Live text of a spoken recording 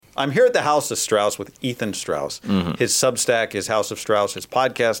I'm here at the House of Strauss with Ethan Strauss. Mm-hmm. His Substack is House of Strauss. His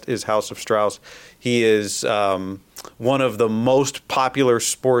podcast is House of Strauss. He is one of the most popular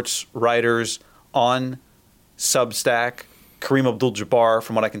sports writers on Substack. Kareem Abdul-Jabbar,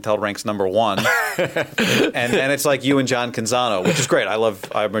 from what I can tell, ranks number 1. and it's like you and John Canzano, which is great. I'm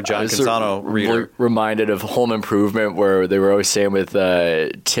a John Canzano reader. Reminded of Home Improvement, where they were always saying with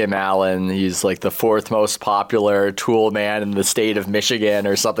Tim Allen, he's like the 4th most popular tool man in the state of Michigan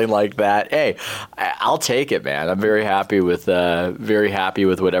or something like that. Hey, I'll take it, man. I'm very happy with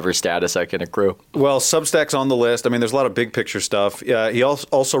whatever status I can accrue. Well, Substack's on the list. I mean, there's a lot of big picture stuff. He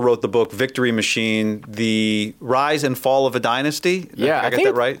also wrote the book Victory Machine, The Rise and Fall of a Dynasty. Yeah, I got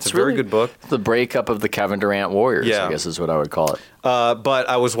that right. It's a very good book. The breakup of the Kevin Durant Warriors, I guess is what I would call it. But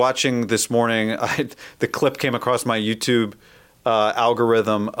I was watching this morning, the clip came across my YouTube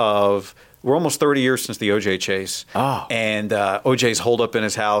algorithm of, we're almost 30 years since the OJ chase. Oh. And OJ's holed up in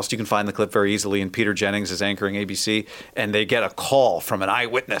his house. You can find the clip very easily. And Peter Jennings is anchoring ABC. And they get a call from an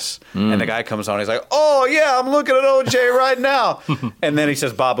eyewitness. And the guy comes on. He's like, oh, yeah, I'm looking at OJ right now. And then he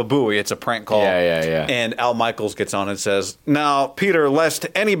says, Baba Booey. It's a prank call. Yeah. And Al Michaels gets on and says, now, Peter, lest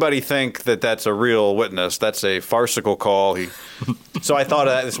anybody think that that's a real witness, that's a farcical call. So I thought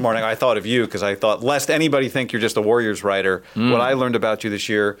of that this morning. I thought of you because I thought, lest anybody think you're just a Warriors writer, what I learned about you this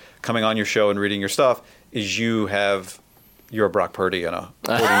year, coming on your show and reading your stuff, is you're a Brock Purdy and a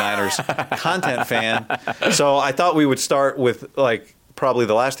 49ers content fan. So I thought we would start with probably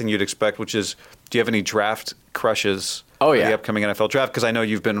the last thing you'd expect, which is, do you have any draft crushes for the upcoming NFL draft? Because I know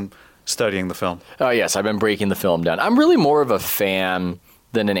you've been studying the film. Oh, yes. I've been breaking the film down. I'm really more of a fan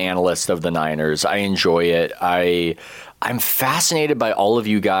than an analyst of the Niners. I enjoy it. I'm fascinated by all of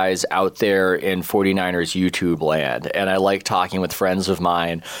you guys out there in 49ers YouTube land, and I like talking with friends of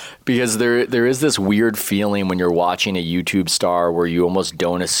mine because there is this weird feeling when you're watching a YouTube star where you almost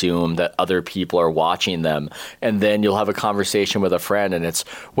don't assume that other people are watching them, and then you'll have a conversation with a friend, and it's,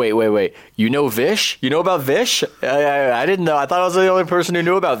 wait, you know Vish? You know about Vish? I didn't know. I thought I was the only person who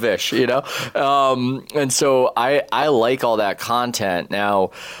knew about Vish, you know? And so I like all that content. Now,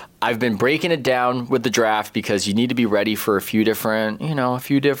 I've been breaking it down with the draft because you need to be ready for a few different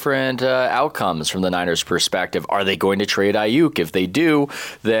outcomes from the Niners' perspective. Are they going to trade Ayuk? If they do,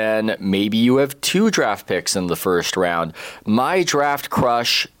 then maybe you have 2 draft picks in the first round. My draft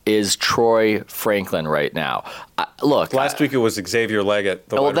crush is Troy Franklin right now. Last week it was Xavier Leggett.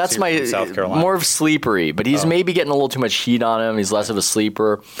 That's my South Carolina. More of slippery, but he's maybe getting a little too much heat on him. He's less of a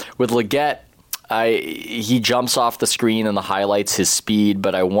sleeper. With Leggett, he jumps off the screen in the highlights, his speed,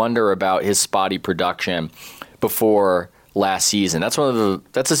 but I wonder about his spotty production before last season. That's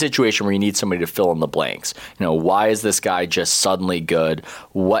a situation where you need somebody to fill in the blanks. You know, why is this guy just suddenly good?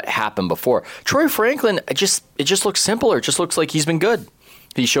 What happened before? Troy Franklin, it just looks simpler. It just looks like he's been good.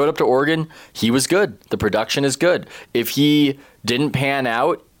 He showed up to Oregon. He was good. The production is good. If he didn't pan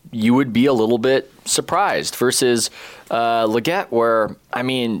out, you would be a little bit surprised versus Leggett, where, I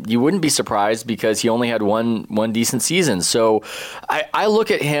mean, you wouldn't be surprised because he only had one decent season. So I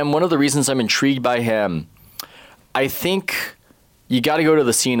look at him. One of the reasons I'm intrigued by him, I think you got to go to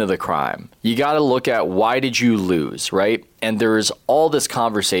the scene of the crime. You got to look at why did you lose, right? And there's all this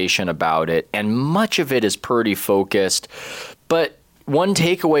conversation about it, and much of it is Purdy focused. But one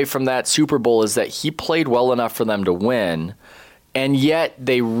takeaway from that Super Bowl is that he played well enough for them to win, and yet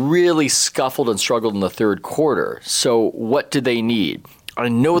they really scuffled and struggled in the third quarter. So what do they need? I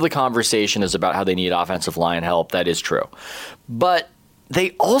know the conversation is about how they need offensive line help. That is true. But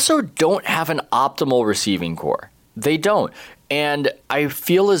they also don't have an optimal receiving core. They don't. And I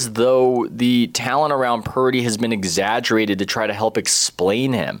feel as though the talent around Purdy has been exaggerated to try to help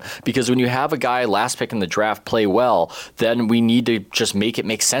explain him. Because when you have a guy last pick in the draft play well, then we need to just make it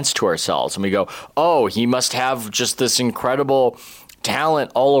make sense to ourselves. And we go, oh, he must have just this incredible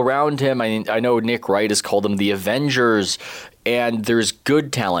talent all around him. I know Nick Wright has called them the Avengers. And there's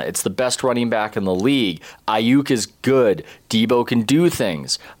good talent. It's the best running back in the league. Ayuk is good. Debo can do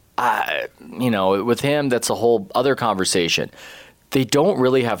things. With him, that's a whole other conversation. They don't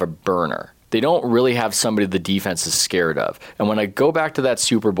really have a burner. They don't really have somebody the defense is scared of. And when I go back to that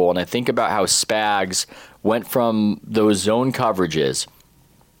Super Bowl and I think about how Spags went from those zone coverages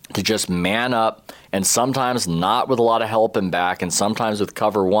to just man up, and sometimes not with a lot of help in back, and sometimes with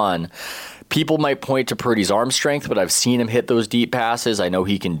cover one, people might point to Purdy's arm strength, but I've seen him hit those deep passes. I know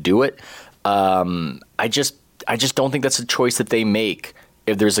he can do it. I just don't think that's a choice that they make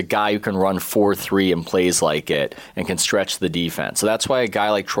if there's a guy who can run 4-3 and plays like it and can stretch the defense. So that's why a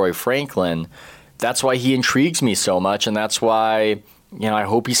guy like Troy Franklin, that's why he intrigues me so much, and that's why, I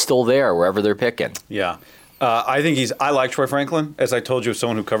hope he's still there wherever they're picking. Yeah. I like Troy Franklin. As I told you, as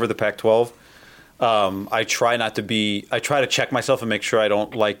someone who covered the Pac-12, I try to check myself and make sure I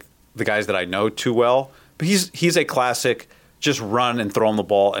don't like the guys that I know too well. But he's a classic, just run and throw him the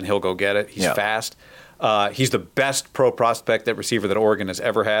ball and he'll go get it. He's fast. He's the best pro prospect at receiver that Oregon has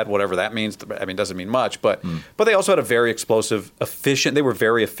ever had, whatever that means. I mean, it doesn't mean much, but they also had a very explosive, efficient. They were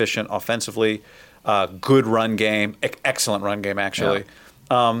very efficient offensively. Good run game, excellent run game actually.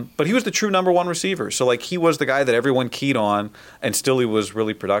 Yeah. But he was the true number one receiver. So like he was the guy that everyone keyed on, and still he was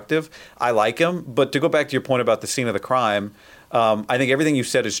really productive. I like him. But to go back to your point about the scene of the crime, I think everything you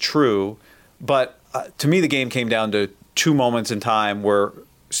said is true. But to me, the game came down to two moments in time where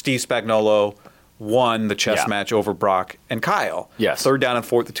Steve Spagnuolo won the chess match over Brock and Kyle. Yes. 3rd down and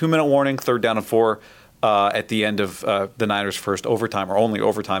 4, the 2-minute warning, 3rd down and 4 at the end of the Niners' first overtime or only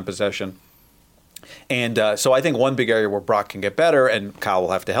overtime possession. And so I think one big area where Brock can get better, and Kyle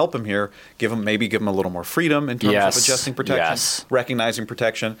will have to help him here, give him a little more freedom in terms of adjusting protection, recognizing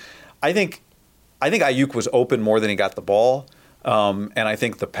protection. I think Ayuk was open more than he got the ball, and I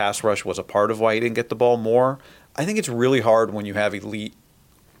think the pass rush was a part of why he didn't get the ball more. I think it's really hard when you have elite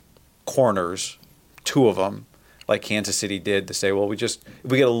corners, 2 of them, like Kansas City did, to say, well, we get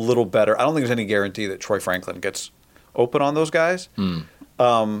a little better. I don't think there's any guarantee that Troy Franklin gets open on those guys. And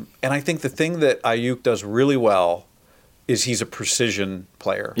I think the thing that Ayuk does really well is he's a precision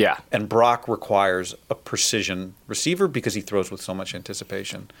player. Yeah. And Brock requires a precision receiver because he throws with so much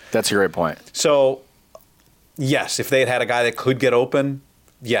anticipation. That's a great point. So, yes, if they had a guy that could get open,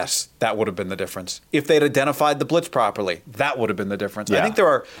 yes, that would have been the difference. If they'd identified the blitz properly, that would have been the difference. Yeah. I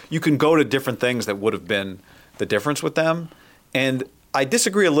think you can go to different things that would have been the difference with them. And I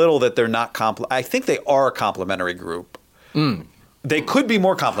disagree a little that they're not I think they are a complementary group. They could be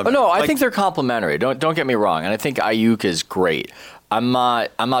more complementary. Oh, no, I think they're complementary. Don't get me wrong. And I think Ayuk is great. I'm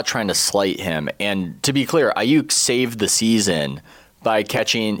not trying to slight him. And to be clear, Ayuk saved the season by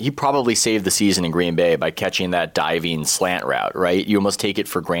catching. He probably saved the season in Green Bay by catching that diving slant route, right? You almost take it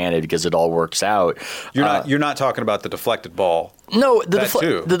for granted because it all works out. You're not talking about the deflected ball. No,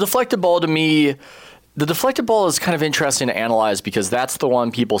 the deflected ball to me. The deflected ball is kind of interesting to analyze because that's the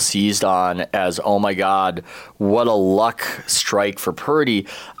one people seized on as, oh my God, what a luck strike for Purdy.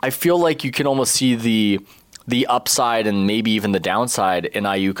 I feel like you can almost see the upside and maybe even the downside in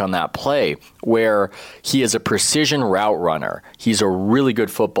Ayuk on that play, where he is a precision route runner. He's a really good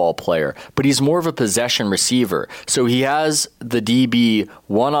football player, but he's more of a possession receiver. So he has the DB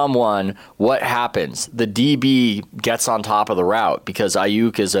one-on-one. What happens? The DB gets on top of the route because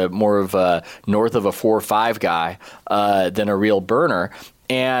Ayuk is more of a north of a 4-5 guy than a real burner,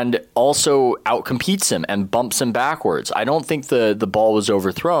 and also outcompetes him and bumps him backwards. I don't think the ball was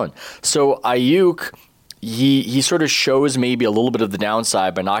overthrown. So Ayuk, he sort of shows maybe a little bit of the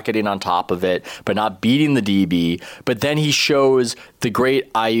downside by not getting on top of it, by not beating the DB. But then he shows the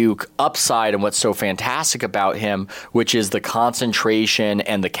great Ayuk upside and what's so fantastic about him, which is the concentration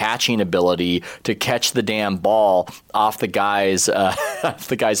and the catching ability to catch the damn ball off the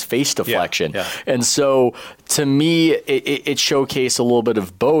guy's face deflection. Yeah. And so to me, it showcased a little bit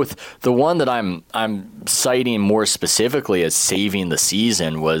of both. The one that I'm citing more specifically as saving the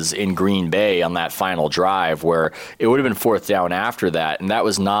season was in Green Bay on that final drive, where it would have been 4th down after that. And that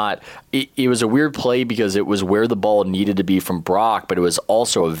was not – it was a weird play because it was where the ball needed to be from Brock, but it was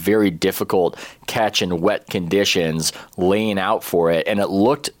also a very difficult catch in wet conditions, laying out for it. And it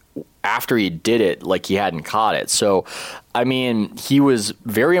looked, after he did it, like he hadn't caught it. So, I mean, he was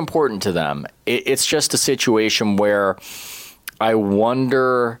very important to them. It's just a situation where I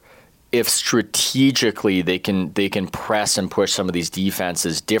wonder if strategically they can press and push some of these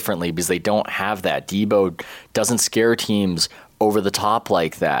defenses differently because they don't have that. Debo doesn't scare teams over the top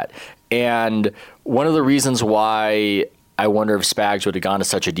like that. And one of the reasons why I wonder if Spags would have gone to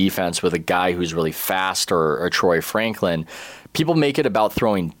such a defense with a guy who's really fast or Troy Franklin, people make it about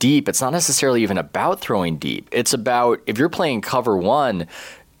throwing deep. It's not necessarily even about throwing deep. It's about, if you're playing cover 1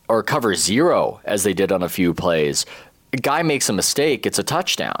 or cover 0, as they did on a few plays, a guy makes a mistake, it's a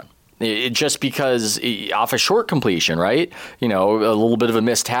touchdown. Just because off a short completion, right? You know, a little bit of a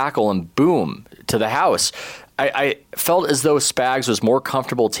missed tackle and boom, to the house. I felt as though Spags was more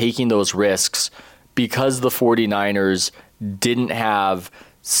comfortable taking those risks because the 49ers didn't have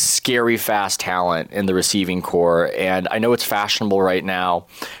scary fast talent in the receiving core. And I know it's fashionable right now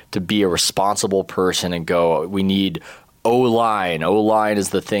to be a responsible person and go, we need O-line. O-line is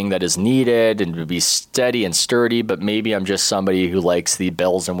the thing that is needed and to be steady and sturdy, but maybe I'm just somebody who likes the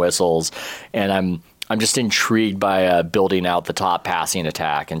bells and whistles, and I'm just intrigued by building out the top passing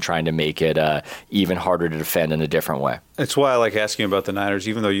attack and trying to make it even harder to defend in a different way. That's why I like asking about the Niners,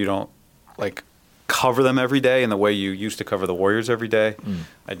 even though you don't like cover them every day in the way you used to cover the Warriors every day.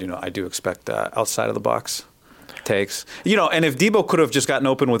 I do expect outside of the box takes. And if Debo could have just gotten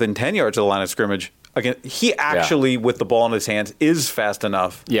open within 10 yards of the line of scrimmage, again, he actually, with the ball in his hands, is fast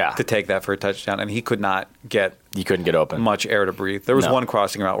enough to take that for a touchdown, and he couldn't get open. Much air to breathe. There was one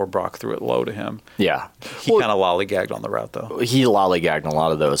crossing route where Brock threw it low to him. Yeah. He kind of lollygagged on the route, though. He lollygagged on a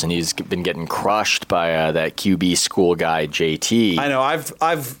lot of those, and he's been getting crushed by that QB school guy, JT. I know.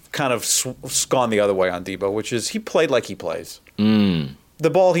 I've kind of gone the other way on Debo, which is he played like he plays. The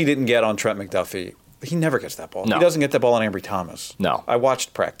ball he didn't get on Trent McDuffie, he never gets that ball. No. He doesn't get that ball on Ambry Thomas. No. I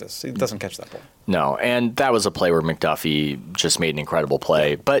watched practice. He doesn't catch that ball. No, and that was a play where McDuffie just made an incredible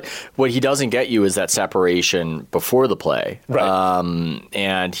play. But what he doesn't get you is that separation before the play. Right.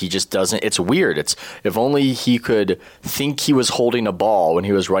 And he just doesn't. It's weird. It's if only he could think he was holding a ball when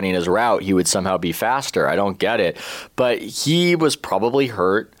he was running his route, he would somehow be faster. I don't get it. But he was probably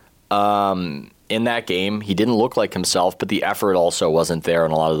hurt. In that game, he didn't look like himself, but the effort also wasn't there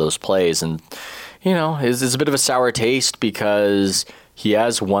in a lot of those plays. And, it's a bit of a sour taste because he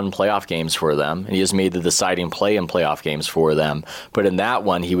has won playoff games for them, and he has made the deciding play in playoff games for them. But in that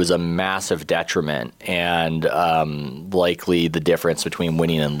one, he was a massive detriment and likely the difference between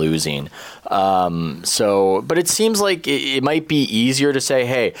winning and losing. But it seems like it might be easier to say,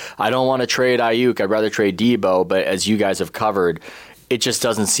 hey, I don't want to trade Ayuk. I'd rather trade Debo. But as you guys have covered, it just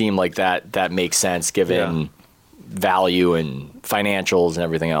doesn't seem like that makes sense given value and financials and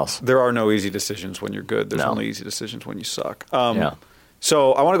everything else. There are no easy decisions when you're good. There's only easy decisions when you suck.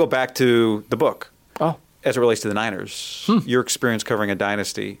 So I want to go back to the book. Oh. As it relates to the Niners. Your experience covering a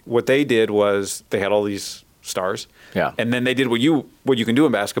dynasty. What they did was they had all these stars. Yeah. And then they did what you can do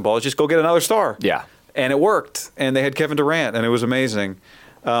in basketball is just go get another star. Yeah. And it worked. And they had Kevin Durant, and it was amazing.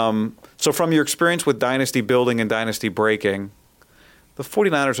 So from your experience with dynasty building and dynasty breaking, the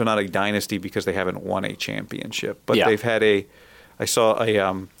 49ers are not a dynasty because they haven't won a championship, but they've had it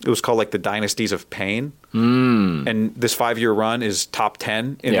was called like the Dynasties of Pain. And this 5-year run is top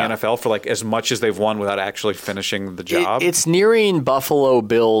 10 in the NFL for like as much as they've won without actually finishing the job. It's nearing Buffalo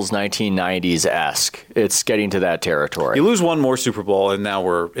Bills 1990s-esque. It's getting to that territory. You lose one more Super Bowl, and now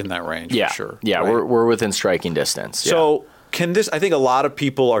we're in that range for sure. Yeah, right? we're within striking distance. So I think a lot of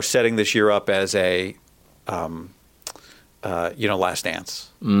people are setting this year up as a last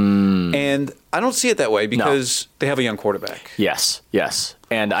dance. And I don't see it that way because they have a young quarterback. Yes.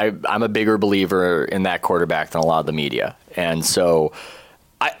 And I'm a bigger believer in that quarterback than a lot of the media. And so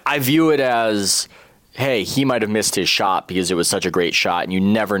I view it as, hey, he might have missed his shot because it was such a great shot, and you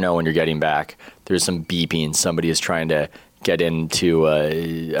never know when you're getting back. There's some beeping. Somebody is trying to get into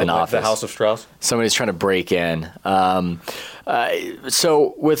an office. The House of Strauss? Somebody's trying to break in.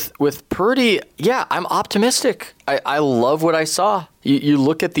 So with Purdy, I'm optimistic. I love what I saw. You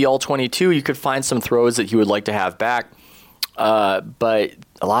look at the All-22, you could find some throws that he would like to have back. But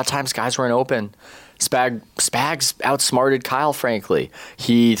a lot of times guys weren't open. Spags outsmarted Kyle, frankly.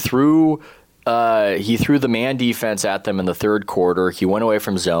 He threw the man defense at them in the third quarter. He went away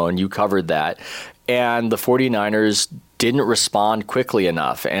from zone. You covered that. And the 49ers didn't respond quickly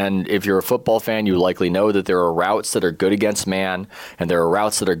enough. And if you're a football fan, you likely know that there are routes that are good against man and there are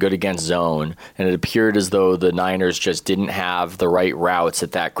routes that are good against zone. And it appeared as though the Niners just didn't have the right routes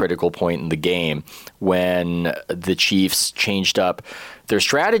at that critical point in the game when the Chiefs changed up their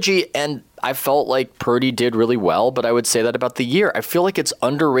strategy. And I felt like Purdy did really well, but I would say that about the year. I feel like it's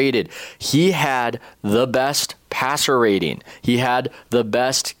underrated. He had the best passer rating. He had the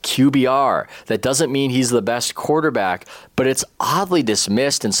best QBR. That doesn't mean he's the best quarterback, but it's oddly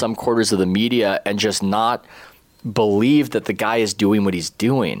dismissed in some quarters of the media and just not believed that the guy is doing what he's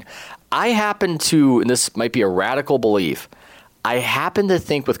doing. I happen to, and this might be a radical belief, I happen to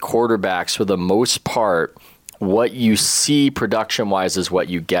think with quarterbacks, for the most part, what you see production-wise is what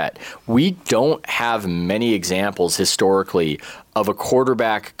you get. We don't have many examples historically of a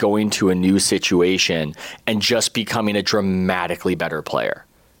quarterback going to a new situation and just becoming a dramatically better player.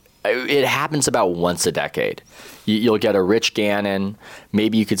 It happens about once a decade. You'll get a Rich Gannon,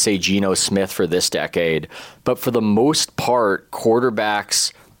 maybe you could say Geno Smith for this decade, but for the most part,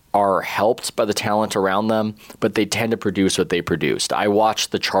 quarterbacks are helped by the talent around them, but they tend to produce what they produced. I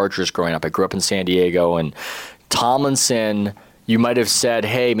watched the Chargers growing up. I grew up in San Diego, and Tomlinson, you might have said,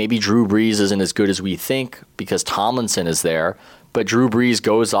 hey, maybe Drew Brees isn't as good as we think because Tomlinson is there, but Drew Brees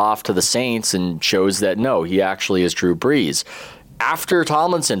goes off to the Saints and shows that, no, he actually is Drew Brees. After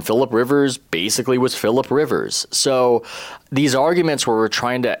Tomlinson, Phillip Rivers basically was Phillip Rivers. So these arguments where we're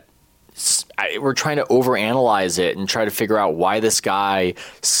trying to overanalyze it and try to figure out why this guy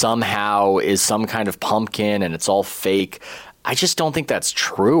somehow is some kind of pumpkin and it's all fake. I just don't think that's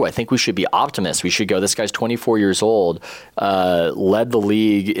true. I think we should be optimists. We should go, this guy's 24 years old, led the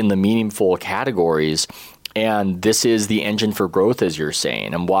league in the meaningful categories, and this is the engine for growth, as you're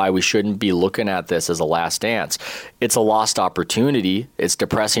saying, and why we shouldn't be looking at this as a last dance. It's a lost opportunity. It's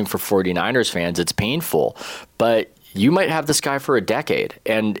depressing for 49ers fans. It's painful. But you might have this guy for a decade.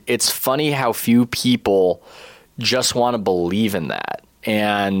 And it's funny how few people just want to believe in that.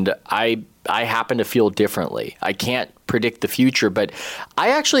 And I happen to feel differently. I can't predict the future, but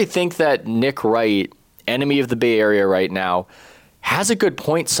I actually think that Nick Wright, enemy of the Bay Area right now, has a good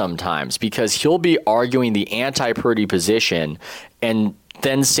point sometimes, because he'll be arguing the anti-Purdy position and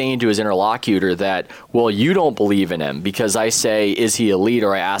then saying to his interlocutor that, well, you don't believe in him because I say, is he elite?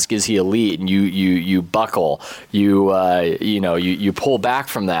 Or I ask, is he elite? And you buckle, you pull back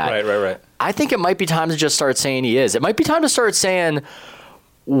from that. Right. I think it might be time to just start saying he is. It might be time to start saying,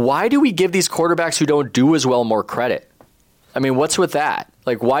 why do we give these quarterbacks who don't do as well more credit? I mean, what's with that?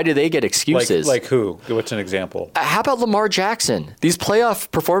 Like, why do they get excuses? Like who? What's an example? How about Lamar Jackson? These playoff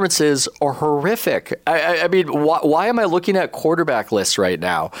performances are horrific. I mean, why am I looking at quarterback lists right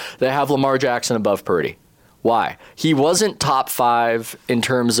now that have Lamar Jackson above Purdy? Why? He wasn't top 5 in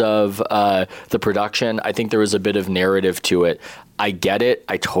terms of the production. I think there was a bit of narrative to it. I get it.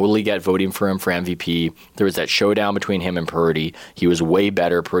 I totally get voting for him for MVP. There was that showdown between him and Purdy. He was way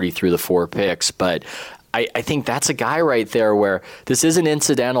better. Purdy threw the 4 picks. But I think that's a guy right there where this isn't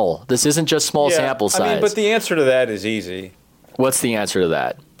incidental. This isn't just small sample size. I mean, but the answer to that is easy. What's the answer to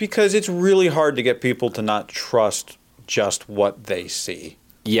that? Because it's really hard to get people to not trust just what they see.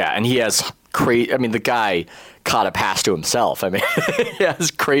 Yeah, and he has I mean, the guy caught a pass to himself. I mean, he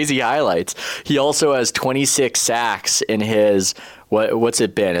has crazy highlights. He also has 26 sacks in his, what's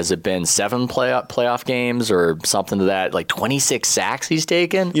it been? Has it been 7 playoff games or something to that? Like 26 sacks he's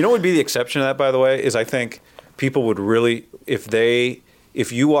taken? You know what would be the exception to that, by the way, is I think people would really,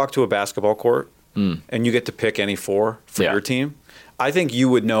 if you walk to a basketball court and you get to pick any 4 for your team, I think you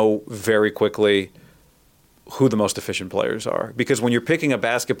would know very quickly who the most efficient players are. Because when you're picking a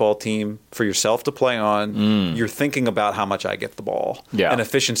basketball team for yourself to play on, you're thinking about how much I get the ball. Yeah. And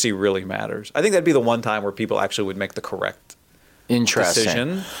efficiency really matters. I think that'd be the one time where people actually would make the correct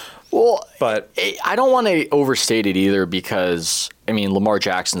decision. Well, but I don't want to overstate it either, because, I mean, Lamar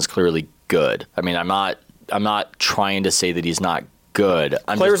Jackson's clearly good. I mean, I'm not trying to say that he's not good.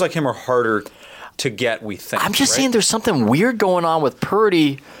 Players like him are harder to get, we think. I'm just saying there's something weird going on with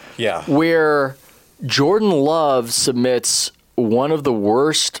Purdy where Jordan Love submits one of the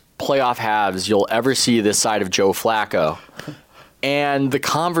worst playoff halves you'll ever see this side of Joe Flacco. And the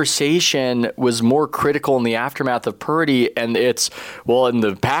conversation was more critical in the aftermath of Purdy, and and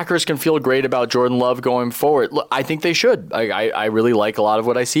the Packers can feel great about Jordan Love going forward. Look, I think they should. I really like a lot of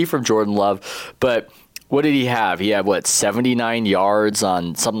what I see from Jordan Love, but what did he have? He had, 79 yards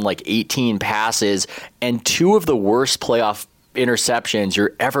on something like 18 passes, and 2 of the worst playoff interceptions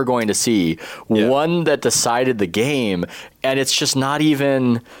you're ever going to see. One that decided the game, and it's just not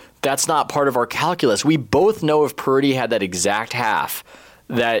even, that's not part of our calculus. We both know if Purdy had that exact half,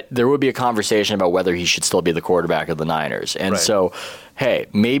 that there would be a conversation about whether he should still be the quarterback of the Niners. And so, hey,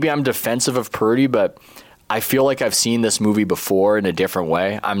 maybe I'm defensive of Purdy, but I feel like I've seen this movie before in a different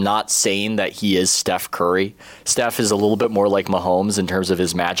way. I'm not saying that he is Steph Curry. Steph is a little bit more like Mahomes in terms of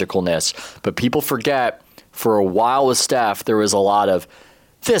his magicalness, but people forget, for a while with Steph, there was a lot of,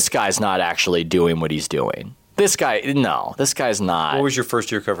 this guy's not actually doing what he's doing. This guy's not. What was your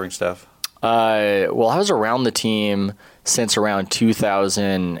first year covering Steph? Well, I was around the team since around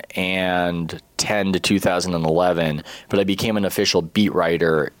 2010 to 2011, but I became an official beat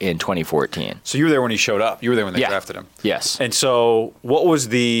writer in 2014. So you were there when he showed up. You were there when they drafted him. Yes. And so what was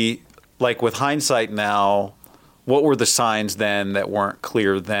with hindsight now, what were the signs then that weren't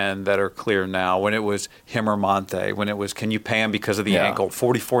clear then that are clear now? When it was him or Monte, when it was, can you pay him because of the ankle?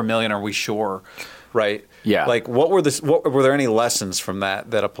 $44 million, are we sure? Right? Yeah. Like, were there any lessons from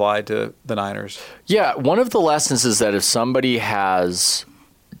that applied to the Niners? Yeah, one of the lessons is that if somebody has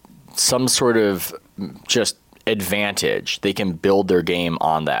some sort of just advantage, they can build their game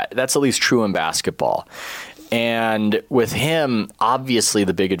on that. That's at least true in basketball. And with him, obviously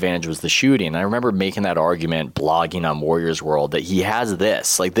the big advantage was the shooting. I remember making that argument, blogging on Warriors World, that he has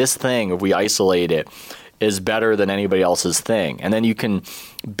this. Like, this thing, if we isolate it, is better than anybody else's thing. And then you can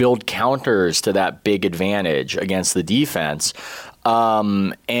build counters to that big advantage against the defense.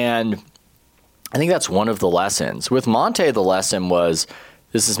 And I think that's one of the lessons. With Monte, the lesson was,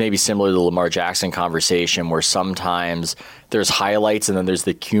 this is maybe similar to the Lamar Jackson conversation, where sometimes there's highlights and then there's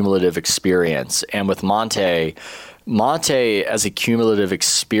the cumulative experience. And with Monte as a cumulative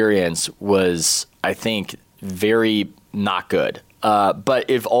experience was, I think, very not good. But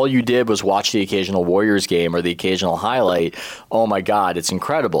if all you did was watch the occasional Warriors game or the occasional highlight, oh my God, it's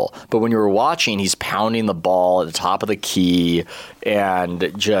incredible. But when you were watching, he's pounding the ball at the top of the key,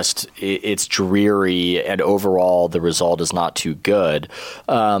 and just it's dreary, and overall the result is not too good.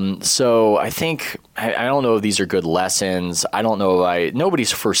 So I think, I don't know if these are good lessons. I don't know if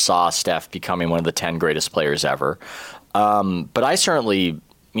nobody's foresaw Steph becoming one of the 10 greatest players ever. But I certainly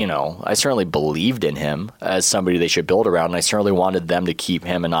believed in him as somebody they should build around, and I certainly wanted them to keep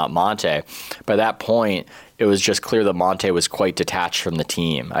him and not Monte. By that point, it was just clear that Monte was quite detached from the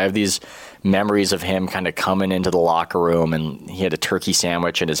team. I have these memories of him kind of coming into the locker room, and he had a turkey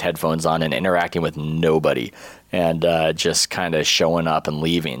sandwich and his headphones on and interacting with nobody, and just kind of showing up and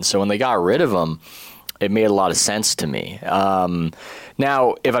leaving. So when they got rid of him, it made a lot of sense to me.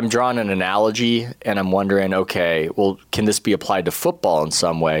 Now, if I'm drawing an analogy and I'm wondering, okay, well, can this be applied to football in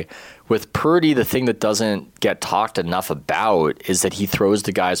some way? With Purdy, the thing that doesn't get talked enough about is that he throws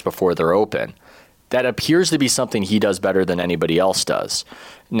the guys before they're open. That appears to be something he does better than anybody else does.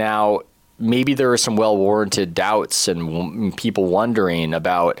 Now, maybe there are some well-warranted doubts and people wondering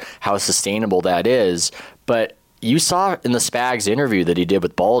about how sustainable that is, but you saw in the Spags interview that he did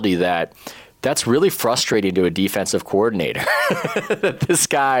with Baldy that's really frustrating to a defensive coordinator. That this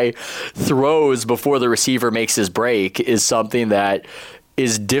guy throws before the receiver makes his break is something that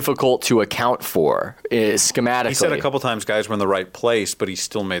is difficult to account for schematically. He said a couple times guys were in the right place, but he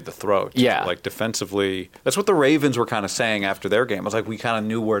still made the throw. Yeah. Like defensively. That's what the Ravens were kind of saying after their game. It was like we kind of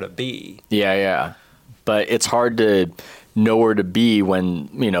knew where to be. Yeah. But it's hard to know where to be when,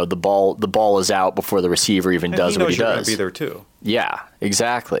 the ball is out before the receiver even does what he does. You're going to be there too. Yeah,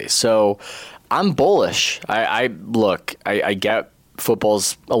 exactly. So I'm bullish. I get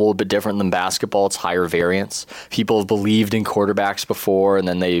football's a little bit different than basketball. It's higher variance. People have believed in quarterbacks before, and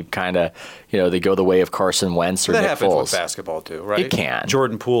then they kind of, they go the way of Carson Wentz or Nick Foles. That happens with basketball too, right? It can.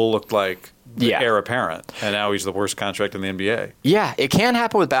 Jordan Poole looked like the heir apparent, and now he's the worst contract in the NBA. Yeah, it can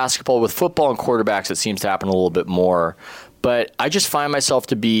happen with basketball. With football and quarterbacks, it seems to happen a little bit more. But I just find myself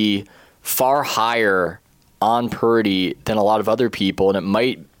to be far higher on Purdy than a lot of other people, and it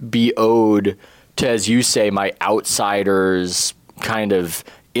might be owed to, as you say, my outsider's kind of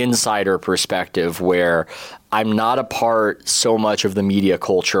insider perspective, where I'm not a part so much of the media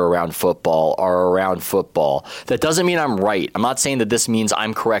culture around football or around football. That doesn't mean I'm right. I'm not saying that this means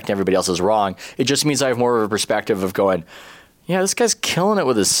I'm correct and everybody else is wrong. It just means I have more of a perspective of going, yeah, this guy's killing it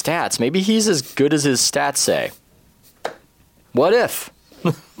with his stats. Maybe he's as good as his stats say. What if?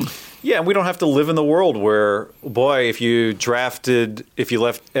 Yeah, and we don't have to live in the world where, boy, if you left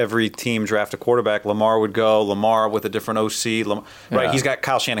every team draft a quarterback, Lamar would go. Lamar with a different OC. Right, he's got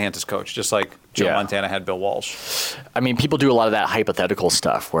Kyle Shanahan as coach, just like Joe Montana had Bill Walsh. I mean, people do a lot of that hypothetical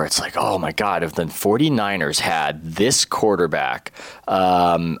stuff where it's like, oh, my God, if the 49ers had this quarterback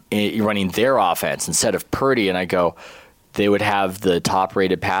running their offense instead of Purdy, and I go, they would have the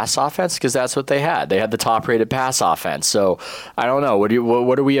top-rated pass offense because that's what they had. They had the top-rated pass offense. So I don't know.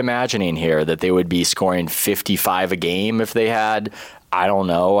 What are we imagining here? That they would be scoring 55 a game if they had? I don't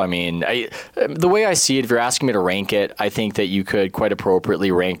know. I mean, the way I see it, if you're asking me to rank it, I think that you could quite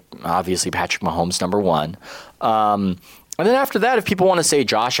appropriately rank, obviously, Patrick Mahomes number one. And then after that, if people want to say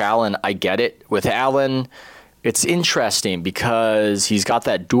Josh Allen, I get it. With Allen, it's interesting because he's got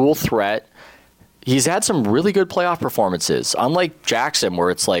that dual threat. He's had some really good playoff performances, unlike Jackson, where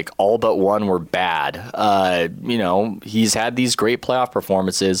it's like all but one were bad. He's had these great playoff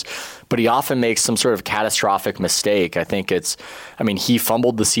performances, but he often makes some sort of catastrophic mistake. I think he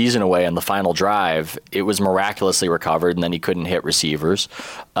fumbled the season away on the final drive. It was miraculously recovered, and then he couldn't hit receivers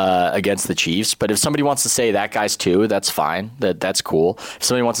against the Chiefs. But if somebody wants to say that guy's 2, that's fine. That's cool. If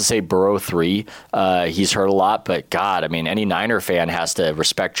somebody wants to say Burrow 3, he's hurt a lot. But God, any Niner fan has to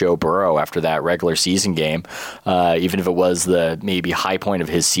respect Joe Burrow after that regular season game. Even if it was the maybe high point of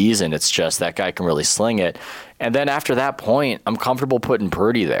his season, it's just that guy can really sling it. And then after that point, I'm comfortable putting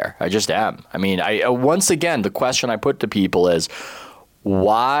Purdy there. I just am. Once again, the question I put to people is,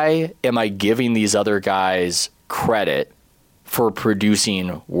 why am I giving these other guys credit for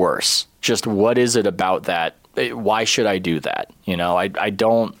producing worse? Just what is it about that? Why should I do that? That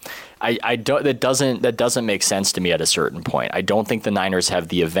doesn't make sense to me at a certain point. I don't think the Niners have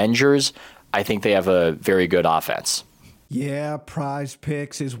the Avengers. I think they have a very good offense. Yeah, Prize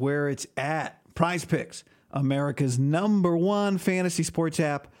Picks is where it's at. Prize Picks, America's #1 fantasy sports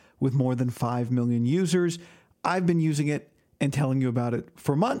app with more than 5 million users. I've been using it and telling you about it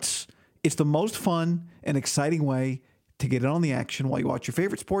for months. It's the most fun and exciting way to get in on the action while you watch your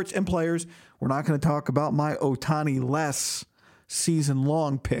favorite sports and players. We're not going to talk about my Ohtani less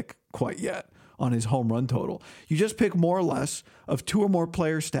season-long pick quite yet. on his home run total. You just pick more or less of 2 or more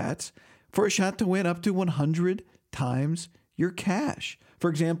player stats for a shot to win up to 100 times your cash. For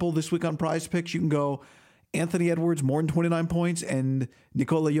example, this week on Prize Picks, you can go Anthony Edwards more than 29 points and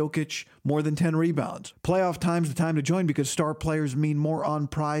Nikola Jokic more than 10 rebounds. Playoff time's the time to join because star players mean more on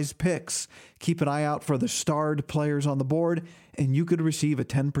Prize Picks. Keep an eye out for the starred players on the board, and you could receive a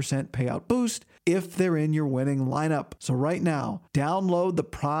 10% payout boost if they're in your winning lineup. So right now, download the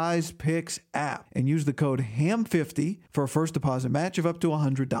Prize Picks app and use the code HAM50 for a first deposit match of up to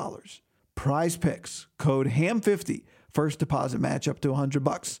 $100. Prize Picks, code HAM50. First deposit match up to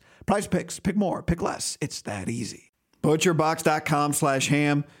 $100. Prize Picks, pick more, pick less. It's that easy.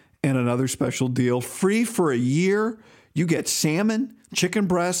 ButcherBox.com/ham and another special deal. Free for a year. You get salmon, chicken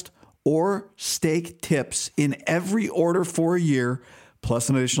breast, or steak tips in every order for a year, plus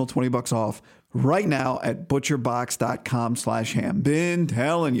an additional $20 off right now at ButcherBox.com/ham. Been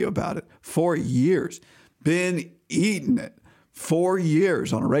telling you about it for years. Been eating it for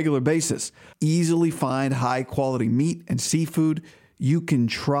years on a regular basis. Easily find high-quality meat and seafood you can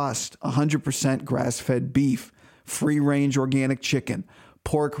trust. 100% grass-fed beef, free-range organic chicken,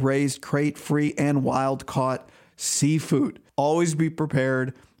 pork raised crate-free and wild-caught seafood. Always be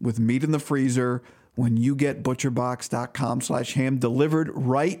prepared with meat in the freezer when you get ButcherBox.com/ham delivered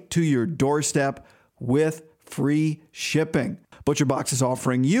right to your doorstep with free shipping. ButcherBox is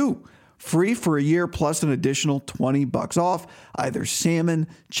offering you free for a year plus an additional $20 off either salmon,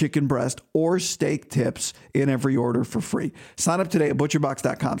 chicken breast, or steak tips in every order for free. Sign up today at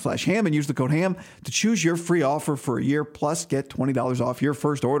butcherbox.com/ham and use the code HAM to choose your free offer for a year plus get $20 off your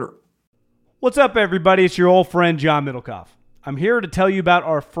first order. What's up, everybody? It's your old friend, John Middlecoff. I'm here to tell you about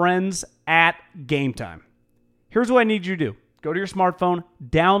our friends at Game Time. Here's what I need you to do. Go to your smartphone,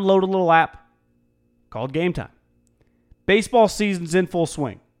 download a little app called Game Time. Baseball season's in full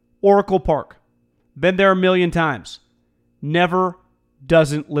swing. Oracle Park. Been there a million times. Never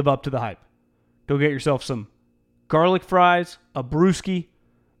doesn't live up to the hype. Go get yourself some garlic fries, a brewski,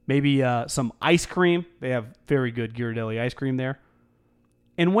 maybe some ice cream. They have very good Ghirardelli ice cream there.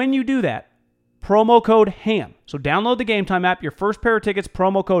 And when you do that, promo code HAM. So download the Game Time app. Your first pair of tickets,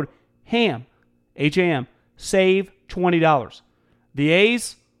 promo code HAM, H-A-M, save $20. The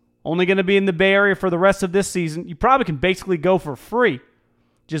A's, only going to be in the Bay Area for the rest of this season. You probably can basically go for free.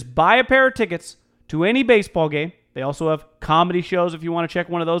 Just buy a pair of tickets to any baseball game. They also have comedy shows if you want to check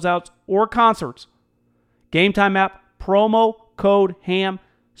one of those out, or concerts. Game Time app, promo code HAM,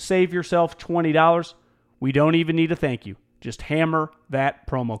 save yourself $20. We don't even need a thank you. Just hammer that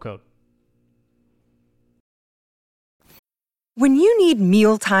promo code. When you need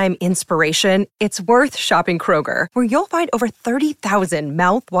mealtime inspiration, it's worth shopping Kroger, where you'll find over 30,000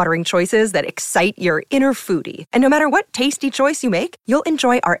 mouth-watering choices that excite your inner foodie. And no matter what tasty choice you make, you'll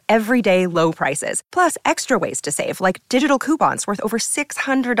enjoy our everyday low prices, plus extra ways to save, like digital coupons worth over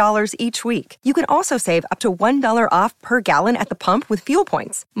 $600 each week. You can also save up to $1 off per gallon at the pump with fuel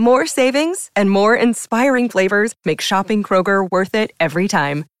points. More savings and more inspiring flavors make shopping Kroger worth it every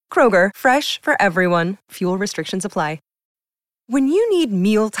time. Kroger, fresh for everyone. Fuel restrictions apply. When you need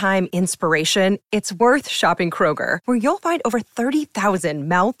mealtime inspiration, it's worth shopping Kroger, where you'll find over 30,000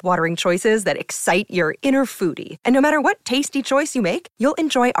 mouth-watering choices that excite your inner foodie. And no matter what tasty choice you make, you'll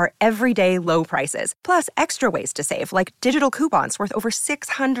enjoy our everyday low prices, plus extra ways to save, like digital coupons worth over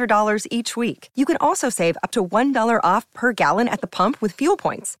 $600 each week. You can also save up to $1 off per gallon at the pump with fuel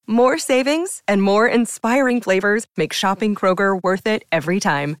points. More savings and more inspiring flavors make shopping Kroger worth it every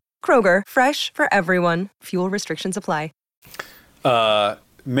time. Kroger, fresh for everyone. Fuel restrictions apply.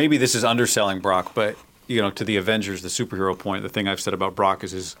 Maybe this is underselling Brock, but to the Avengers, the superhero point, the thing I've said about Brock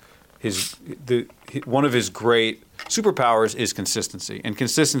is one of his great superpowers is consistency, and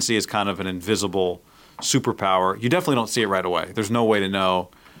consistency is kind of an invisible superpower. You definitely don't see it right away. There's no way to know.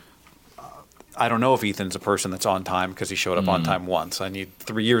 I don't know if Ethan's a person that's on time because he showed up on time once. I need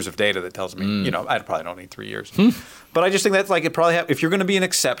 3 years of data that tells me, I probably don't need 3 years. But I just think that's like it probably if you're going to be an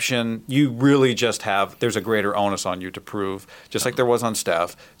exception, you really just there's a greater onus on you to prove, just like there was on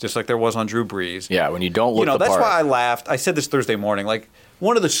Steph, just like there was on Drew Brees. Yeah, when you don't look the that's part. why I laughed. I said this Thursday morning. Like,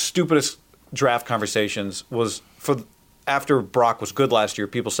 one of the stupidest draft conversations was after Brock was good last year,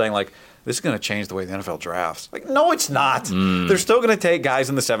 people saying, like, this is going to change the way the NFL drafts. Like, no, it's not. They're still going to take guys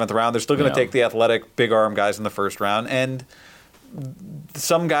in the 7th round. They're still going to take the athletic, big arm guys in the 1st round. And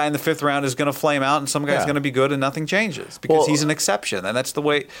some guy in the 5th round is going to flame out and some guy's going to be good and nothing changes because he's an exception. And that's the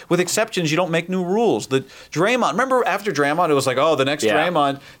way. With exceptions, you don't make new rules. The Draymond, remember after Draymond, it was like, oh, the next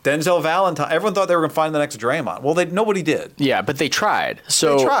Draymond, Denzel Valentine. Everyone thought they were going to find the next Draymond. Well, nobody did. Yeah, but they tried.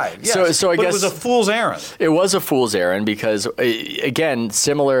 So, they tried, yes. So I guess it was a fool's errand. It was a fool's errand because, again,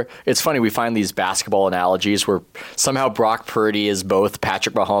 similar. It's funny, we find these basketball analogies where somehow Brock Purdy is both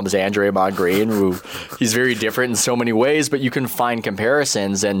Patrick Mahomes and Draymond Green, who he's very different in so many ways, but you can find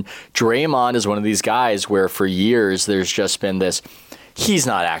comparisons. And Draymond is one of these guys where for years there's just been this, he's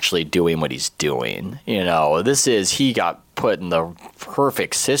not actually doing what he's doing. He got put in the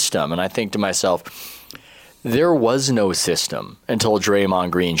perfect system. And I think to myself, there was no system until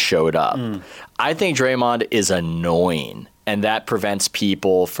Draymond Green showed up. I think Draymond is annoying, and that prevents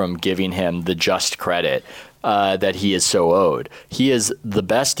people from giving him the just credit that he is so owed. He is the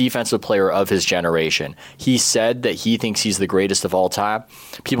best defensive player of his generation. He said that he thinks he's the greatest of all time.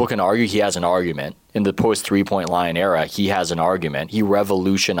 People can argue he has an argument. In the post-3-point line era, he has an argument. He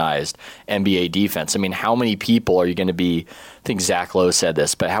revolutionized NBA defense. I mean, how many people are you going to be, I think Zach Lowe said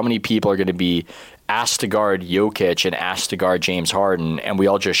this, but how many people are going to be asked to guard Jokic and asked to guard James Harden, and we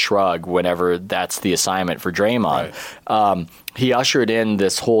all just shrug whenever that's the assignment for Draymond? Right. He ushered in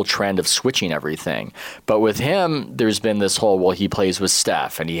this whole trend of switching everything. But with him, there's been this whole, well, he plays with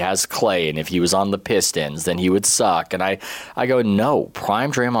Steph, and he has Clay, and if he was on the Pistons, then he would suck. And I go, no,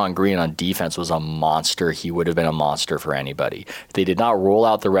 prime Draymond Green on defense was a monster. He would have been a monster for anybody. They did not roll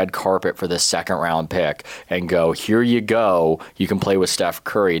out the red carpet for the 2nd-round pick and go, here you go, you can play with Steph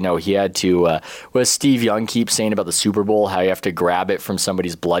Curry. No, he had to, what Steve Young keeps saying about the Super Bowl, how you have to grab it from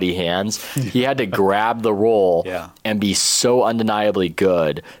somebody's bloody hands. He had to grab the role and be so undeniably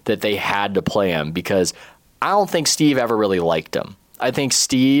good that they had to play him, because I don't think Steve ever really liked him. I think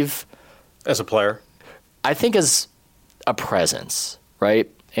Steve, as a player, I think as a presence, right?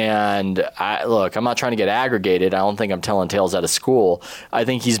 And I'm not trying to get aggregated. I don't think I'm telling tales out of school. I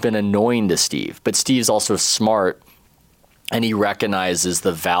think he's been annoying to Steve, but Steve's also smart, and he recognizes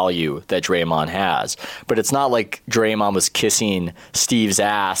the value that Draymond has. But it's not like Draymond was kissing Steve's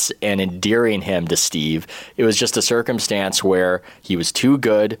ass and endearing him to Steve. It was just a circumstance where he was too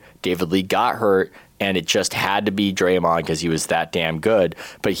good, David Lee got hurt, and it just had to be Draymond because he was that damn good.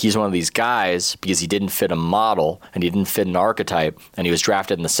 But he's one of these guys, because he didn't fit a model and he didn't fit an archetype, and he was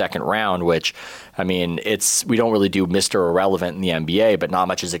drafted in the 2nd round, which, I mean, we don't really do Mr. Irrelevant in the NBA, but not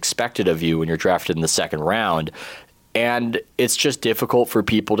much is expected of you when you're drafted in the 2nd round. And it's just difficult for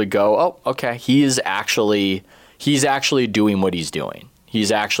people to go, oh, okay, he's actually doing what he's doing.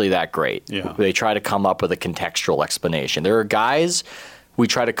 He's actually that great. Yeah. They try to come up with a contextual explanation. There are guys, we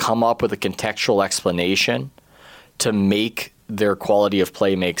try to come up with a contextual explanation to make their quality of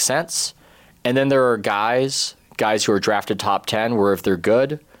play make sense. And then there are guys who are drafted top 10 where if they're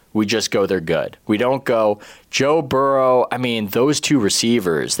good, we just go, they're good. We don't go, Joe Burrow, I mean, those 2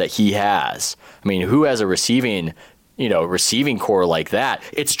 receivers that he has, I mean, who has a receiving core like that?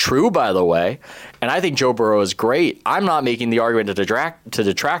 It's true, by the way. And I think Joe Burrow is great. I'm not making the argument to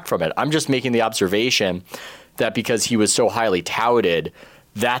detract from it. I'm just making the observation that because he was so highly touted,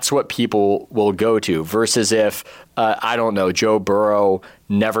 that's what people will go to, versus if, I don't know, Joe Burrow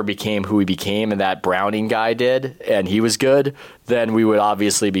never became who he became and that Browning guy did, and he was good, then we would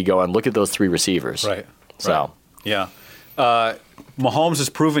obviously be going, look at those 3 receivers. Right. So. Right. Yeah. Mahomes has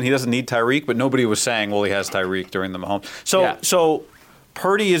proven he doesn't need Tyreek, but nobody was saying, well, he has Tyreek during the Mahomes. So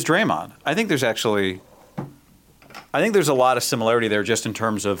Purdy is Draymond. I think there's a lot of similarity there, just in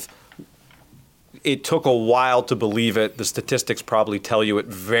terms of it took a while to believe it. The statistics probably tell you it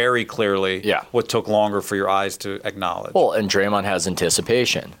very clearly. Yeah. What took longer for your eyes to acknowledge. Well, and Draymond has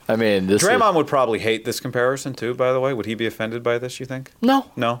anticipation. I mean, Draymond would probably hate this comparison too, by the way. Would he be offended by this, you think? No.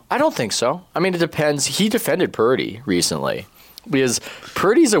 I don't think so. I mean, it depends. He defended Purdy recently. Because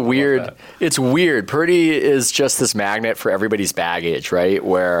Purdy's it's weird. Purdy is just this magnet for everybody's baggage, right?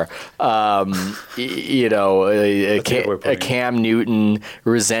 Where, a Cam Newton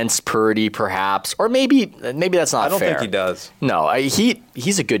resents Purdy perhaps, or maybe that's not fair. I don't think he does. No,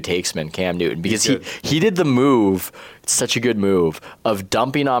 he's a good takesman, Cam Newton, because he did the move, it's such a good move, of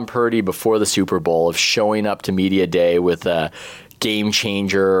dumping on Purdy before the Super Bowl, of showing up to media day with a game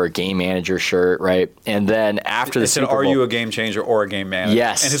changer or game manager shirt, right? And then after the Super Bowl, are you a game changer or a game manager?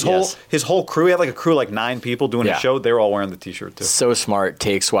 Yes. And his whole crew, he had like a crew like 9 people doing a show. They were all wearing the T-shirt too. So smart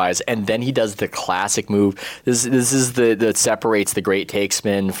takes wise. And then he does the classic move. This is that separates the great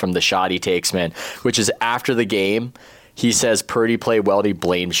takesman from the shoddy takesman, which is after the game, he says Purdy played well, he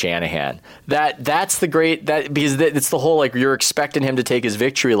blamed Shanahan. That's the great, because it's the whole, like, you're expecting him to take his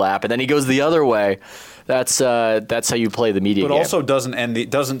victory lap, and then he goes the other way. That's how you play the media But game. also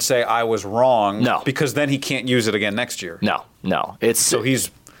doesn't say I was wrong. No. Because then he can't use it again next year. No. So he's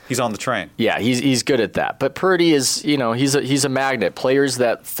on the train. Yeah, he's good at that. But Purdy is, he's a magnet. Players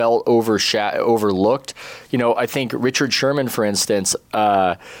that felt overlooked. I think Richard Sherman, for instance,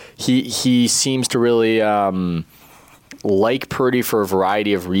 he seems to really like Purdy for a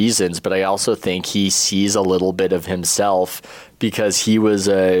variety of reasons, but I also think he sees a little bit of himself because he was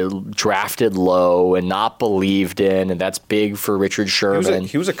drafted low and not believed in, and that's big for Richard Sherman.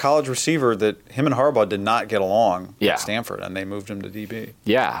 He was a college receiver that him and Harbaugh did not get along at Stanford, and they moved him to DB.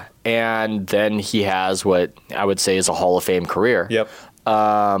 Yeah, and then he has what I would say is a Hall of Fame career. Yep.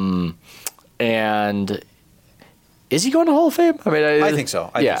 And is he going to Hall of Fame? I think so.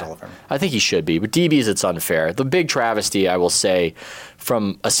 I think he's Hall of Fame. I think he should be. But DBs, it's unfair. The big travesty, I will say,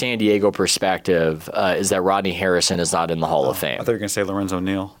 from a San Diego perspective, is that Rodney Harrison is not in the Hall of Fame. I thought you were going to say Lorenzo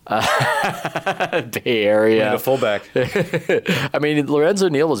Neal. Bay Area. The fullback. Lorenzo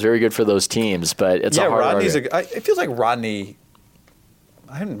Neal was very good for those teams, but it's a hard Rodney's it feels like Rodney,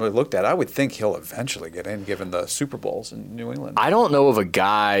 I haven't really looked at it. I would think he'll eventually get in, given the Super Bowls in New England. I don't know of a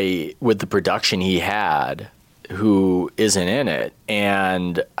guy with the production he had who isn't in it.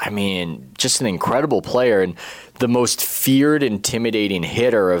 And just an incredible player and the most feared, intimidating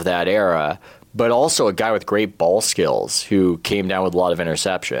hitter of that era, but also a guy with great ball skills who came down with a lot of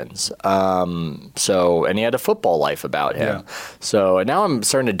interceptions. And he had a football life about him. Yeah. So and now I'm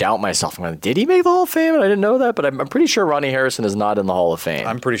starting to doubt myself. I'm like, did he make the Hall of Fame? And I didn't know that, but I'm pretty sure Rodney Harrison is not in the Hall of Fame.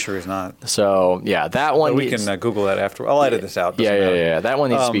 I'm pretty sure he's not. So, yeah, that one. But we can Google that after. I'll edit this out. Yeah. That one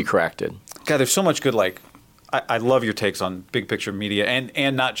needs to be corrected. God, there's so much good, I love your takes on big picture media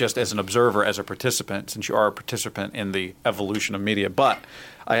and not just as an observer, as a participant, since you are a participant in the evolution of media. But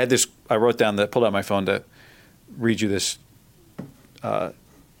I pulled out my phone to read you this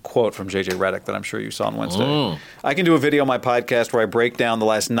quote from J.J. Redick that I'm sure you saw on Wednesday. I can do a video on my podcast where I break down the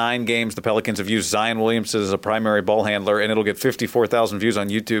last 9 games the Pelicans have used Zion Williamson as a primary ball handler, and it'll get 54,000 views on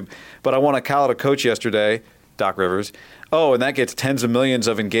YouTube. But I won a call out a coach yesterday, Doc Rivers. Oh, and that gets tens of millions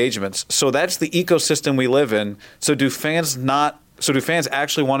of engagements. So that's the ecosystem we live in. So do fans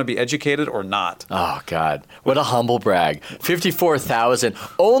actually want to be educated or not? Oh, God. What a humble brag. 54,000.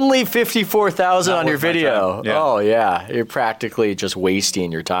 Only 54,000 on your video. Yeah. Oh, yeah. You're practically just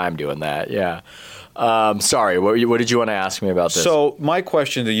wasting your time doing that. Yeah. Sorry, what did you want to ask me about this? So my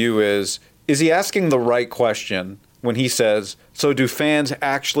question to you is he asking the right question when he says, so do fans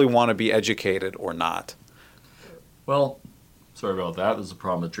actually want to be educated or not? Well, sorry about that. There's a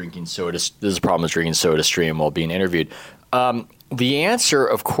problem with drinking soda stream while being interviewed. The answer,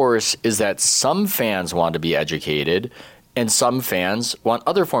 of course, is that some fans want to be educated and some fans want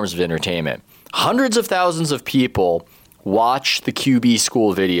other forms of entertainment. Hundreds of thousands of people watch the QB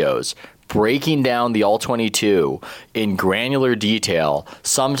school videos, breaking down the All-22 in granular detail,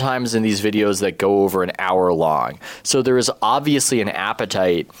 sometimes in these videos that go over an hour long. So there is obviously an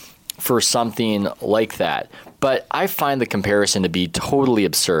appetite for something like that. But I find the comparison to be totally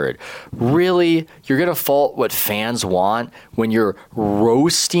absurd. Really, you're going to fault what fans want when you're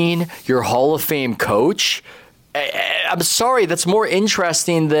roasting your Hall of Fame coach? I'm sorry, that's more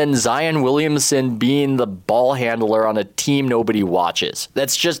interesting than Zion Williamson being the ball handler on a team nobody watches.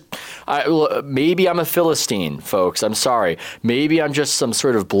 That's just, maybe I'm a Philistine, folks. I'm sorry. Maybe I'm just some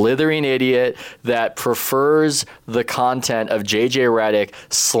sort of blithering idiot that prefers the content of J.J. Redick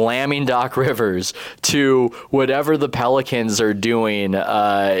slamming Doc Rivers to whatever the Pelicans are doing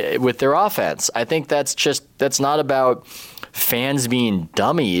with their offense. I think that's not about fans being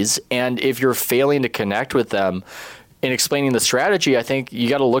dummies, and if you're failing to connect with them in explaining the strategy, I think you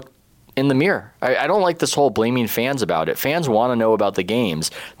got to look in the mirror. I don't like this whole blaming fans about it. Fans want to know about the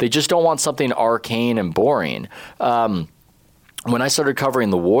games. They just don't want something arcane and boring. When I started covering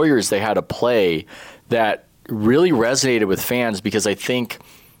the Warriors, they had a play that really resonated with fans because I think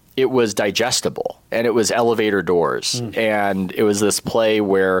it was digestible, and it was elevator doors. And it was this play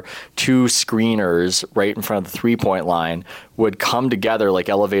where 2 screeners right in front of the three-point line would come together like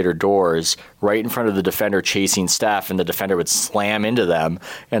elevator doors right in front of the defender chasing Steph, and the defender would slam into them,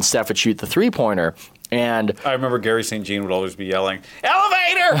 and Steph would shoot the three-pointer. And I remember Gary St. Jean would always be yelling,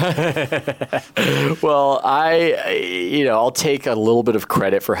 "Elevator!" Well, I'll take a little bit of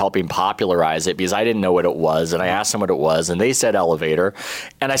credit for helping popularize it because I didn't know what it was, and I asked them what it was, and they said elevator,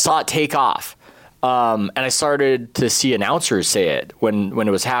 and I saw it take off. And I started to see announcers say it when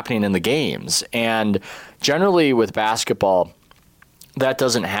it was happening in the games. And generally with basketball, that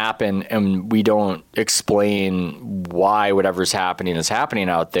doesn't happen, and we don't explain why whatever's happening is happening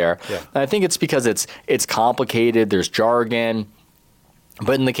out there. Yeah. And I think it's because it's complicated. There's jargon.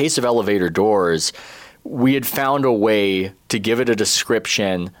 But in the case of elevator doors, we had found a way to give it a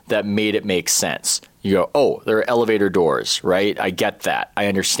description that made it make sense. You go, oh, there are elevator doors, right? I get that. I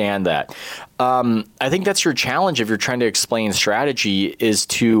understand that. I think that's your challenge if you're trying to explain strategy, is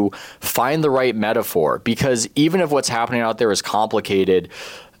to find the right metaphor. Because even if what's happening out there is complicated,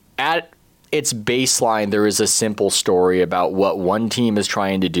 at its baseline, there is a simple story about what one team is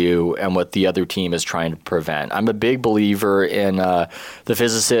trying to do and what the other team is trying to prevent. I'm a big believer in the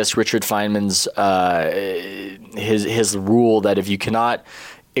physicist Richard Feynman's his rule that if you cannot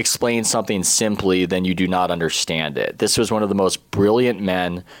explain something simply, then you do not understand it. This was one of the most brilliant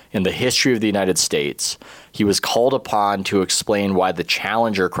men in the history of the United States. He was called upon to explain why the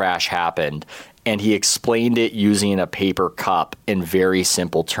Challenger crash happened, and he explained it using a paper cup in very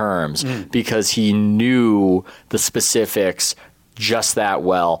simple terms because he knew the specifics just that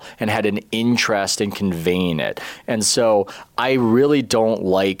well and had an interest in conveying it. And so I really don't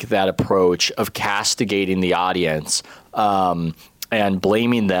like that approach of castigating the audience and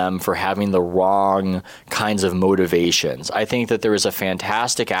blaming them for having the wrong kinds of motivations. I think that there is a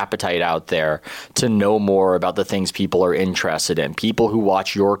fantastic appetite out there to know more about the things people are interested in. People who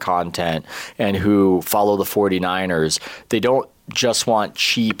watch your content and who follow the 49ers, they don't just want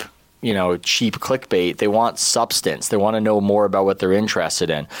cheap clickbait. They want substance. They want to know more about what they're interested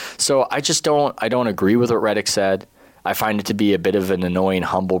in. So I don't agree with what Reddick said. I find it to be a bit of an annoying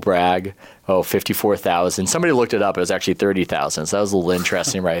humble brag. 54,000. Somebody looked it up. It was actually 30,000. So that was a little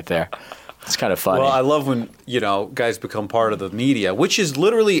interesting right there. It's kind of funny. Well, I love when, guys become part of the media, which is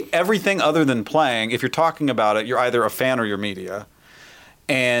literally everything other than playing. If you're talking about it, you're either a fan or you're media,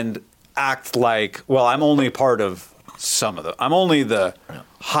 and act like, well, I'm only part of some of I'm only the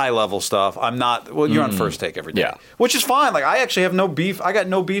high level stuff. I'm not, well, you're on First Take every day, which is fine. Like, I actually have no beef. I got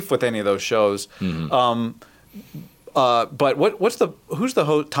no beef with any of those shows. But who's the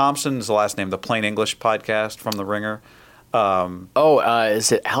host? Thompson's the last name, the Plain English podcast from The Ringer.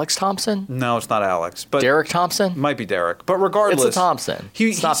 Is it Alex Thompson? No, it's not Alex. But Derek Thompson? Might be Derek. But regardless, it's a Thompson.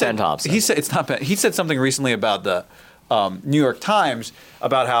 It's not Ben Thompson. He said it's not Ben. He said something recently about the New York Times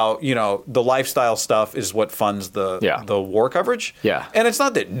about how the lifestyle stuff is what funds the war coverage. Yeah. And it's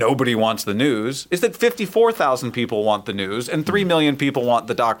not that nobody wants the news. It's that 54,000 people want the news and 3 million people want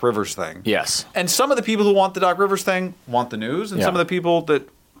the Doc Rivers thing. Yes. And some of the people who want the Doc Rivers thing want the news, and some of the people that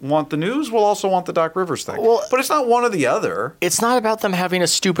want the news will also want the Doc Rivers thing. Well, but it's not one or the other. It's not about them having a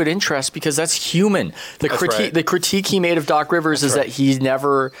stupid interest, because that's human. The critique he made of Doc Rivers is that he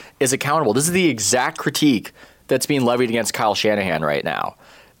never is accountable. This is the exact critique that's being levied against Kyle Shanahan right now.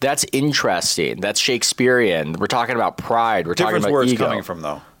 That's interesting. That's Shakespearean. We're talking about pride. We're talking about where it's ego. coming from,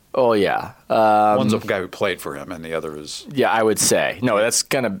 though. Oh, yeah. One's a guy who played for him, and the other is... Yeah, I would say. No, that's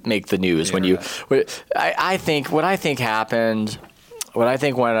going to make the news when you... I think what I think happened, what I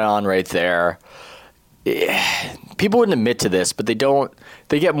think went on right there, people wouldn't admit to this, but they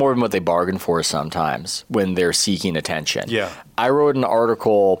get more than what they bargained for sometimes when they're seeking attention. Yeah. I wrote an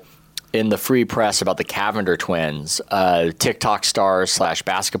article in the Free Press about the Cavender twins, TikTok stars /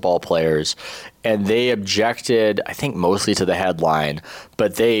 basketball players, and they objected, I think, mostly to the headline,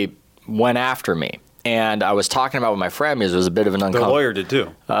 but they went after me. And I was talking about with my friend because it was a bit of an Their lawyer did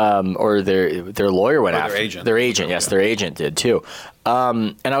too. Or their lawyer went after. Their agent. Their agent, yes, their agent did too.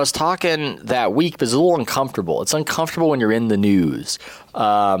 And I was talking that week, but it's a little uncomfortable. It's uncomfortable when you're in the news.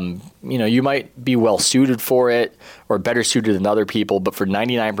 You might be well suited for it or better suited than other people, but for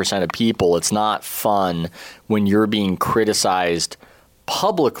 99% of people, it's not fun when you're being criticized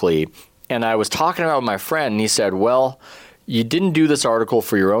publicly. And I was talking about it with my friend, and he said, well, you didn't do this article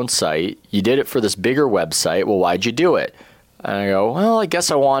for your own site. You did it for this bigger website. Well, why'd you do it? And I go, well, I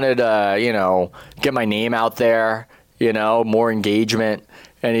guess I wanted, get my name out there, more engagement.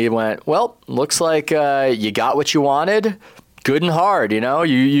 And he went, well, looks like you got what you wanted. Good and hard,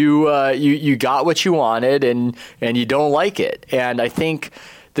 you got what you wanted, and you don't like it. And I think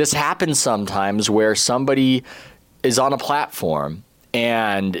this happens sometimes where somebody is on a platform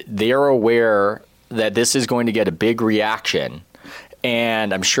and they're aware that this is going to get a big reaction.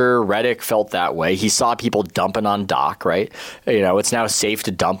 And I'm sure Reddick felt that way. He saw people dumping on Doc, right? It's now safe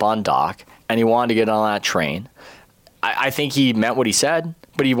to dump on Doc, and he wanted to get on that train. I think he meant what he said,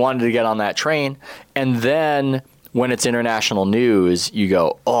 but he wanted to get on that train. And then when it's international news, you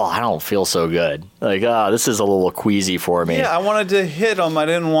go, oh, I don't feel so good. Like, this is a little queasy for me. Yeah, I wanted to hit him. I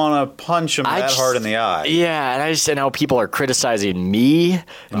didn't want to punch him hard in the eye. Yeah, and I just know people are criticizing me,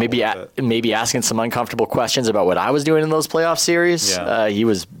 and maybe asking some uncomfortable questions about what I was doing in those playoff series. Yeah. He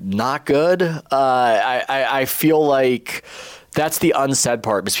was not good. I feel like that's the unsaid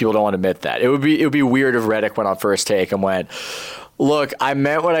part because people don't want to admit that. It would be weird if Reddick went on First Take and went, Look, I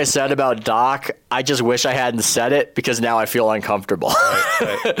meant what I said about Doc. I just wish I hadn't said it because now I feel uncomfortable.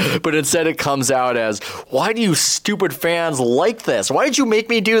 Right. But instead it comes out as, why do you stupid fans like this? Why did you make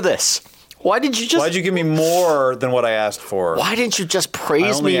me do this? Why'd you give me more than what I asked for? Why didn't you just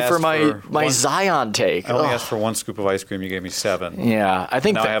praise me for my Zion take? I only asked for 1 scoop of ice cream. You gave me 7. Yeah, I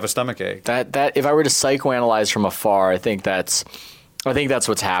think now I have a stomach ache. That if I were to psychoanalyze from afar, I think that's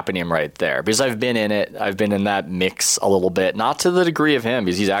what's happening right there. Because I've been in it. I've been in that mix a little bit. Not to the degree of him,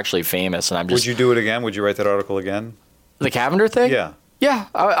 because he's actually famous. And I'm just. Would you do it again? Would you write that article again? The Cavender thing? Yeah. Yeah,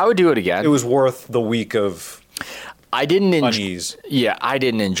 I would do it again. It was worth the week of. I didn't unease. Yeah, I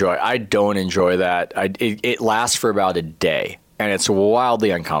didn't enjoy. I don't enjoy that. It lasts for about a day, and it's wildly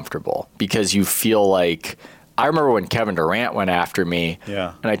uncomfortable because you feel like. I remember when Kevin Durant went after me,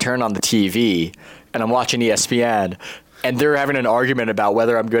 and I turned on the TV, and I'm watching ESPN, and they're having an argument about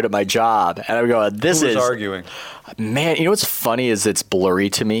whether I'm good at my job, and I'm going, "This is arguing." Man, you know what's funny is it's blurry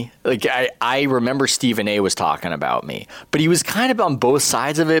to me. Like I remember Stephen A. was talking about me, but he was kind of on both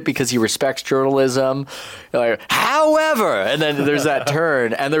sides of it because he respects journalism. Like, however, and then there's that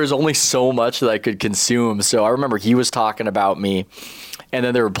turn, and there was only so much that I could consume. So I remember he was talking about me. And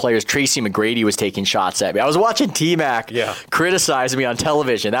then there were players. Tracy McGrady was taking shots at me. I was watching T-Mac criticize me on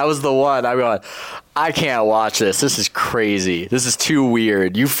television. That was the one. I'm going, I can't watch this. This is crazy. This is too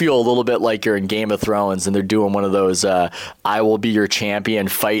weird. You feel a little bit like you're in Game of Thrones and they're doing one of those I will be your champion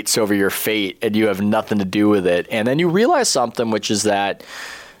fights over your fate and you have nothing to do with it. And then you realize something, which is that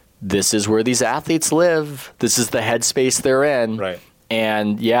this is where these athletes live. This is the headspace they're in. Right.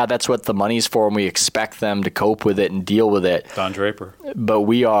 And yeah, that's what the money's for, and we expect them to cope with it and deal with it. Don Draper. But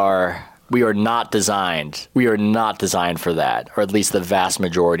we are not designed. We are not designed for that, or at least the vast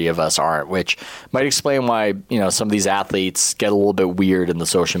majority of us aren't, which might explain why, some of these athletes get a little bit weird in the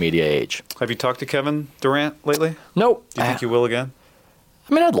social media age. Have you talked to Kevin Durant lately? Nope. Do you think you will again?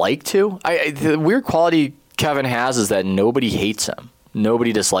 I mean, I'd like to. The weird quality Kevin has is that nobody hates him.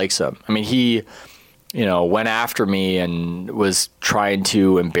 Nobody dislikes him. I mean, he went after me and was trying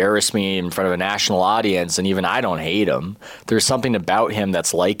to embarrass me in front of a national audience, and even I don't hate him. There's something about him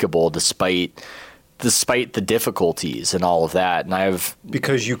that's likable despite the difficulties and all of that. And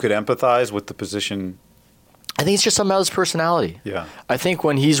because you could empathize with the position. I think it's just something about his personality. Yeah. I think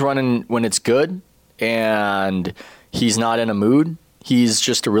when he's running, when it's good and he's not in a mood, he's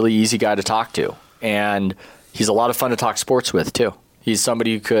just a really easy guy to talk to. And he's a lot of fun to talk sports with, too. He's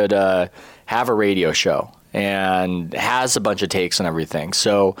somebody who could have a radio show and has a bunch of takes and everything.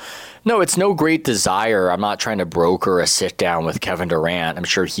 So, no, it's no great desire. I'm not trying to broker a sit-down with Kevin Durant. I'm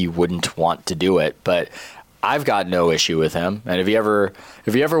sure he wouldn't want to do it, but I've got no issue with him. And if he ever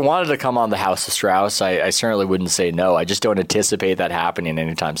wanted to come on the House of Strauss, I certainly wouldn't say no. I just don't anticipate that happening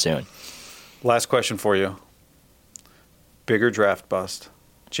anytime soon. Last question for you. Bigger draft bust.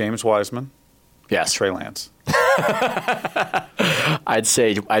 James Wiseman. Yes. Trey Lance. I'd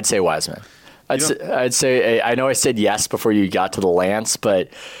say Wiseman. I'd say I know I said yes before you got to the Lance, but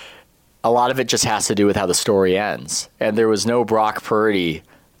a lot of it just has to do with how the story ends. And there was no Brock Purdy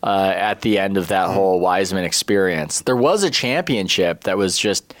at the end of that whole Wiseman experience. There was a championship that was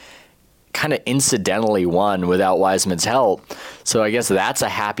just kind of incidentally won without Wiseman's help. So I guess that's a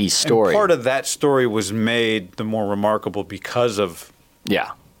happy story. And part of that story was made the more remarkable because of the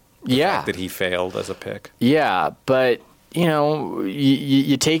fact that he failed as a pick. Yeah, but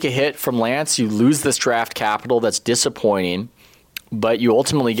you take a hit from Lance, you lose this draft capital that's disappointing, but you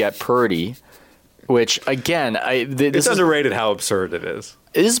ultimately get Purdy, which, again, it's underrated how absurd it is.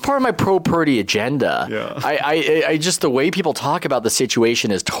 This is part of my pro-Purdy agenda. Yeah. I just, the way people talk about the situation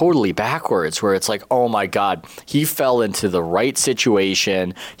is totally backwards, where it's like, oh my God, he fell into the right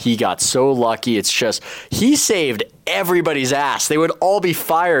situation. He got so lucky. It's just, he saved everybody's ass. They would all be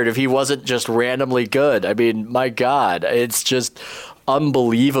fired if he wasn't just randomly good. I mean, my God, it's just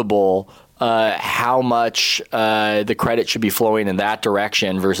unbelievable how much the credit should be flowing in that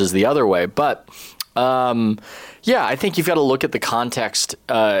direction versus the other way. But I think you've got to look at the context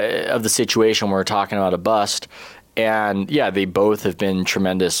of the situation when we're talking about a bust. And, they both have been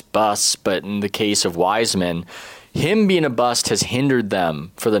tremendous busts. But in the case of Wiseman, him being a bust has hindered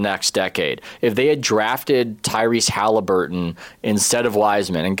them for the next decade. If they had drafted Tyrese Halliburton instead of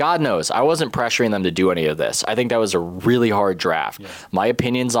Wiseman, and God knows, I wasn't pressuring them to do any of this. I think that was a really hard draft. Yeah. My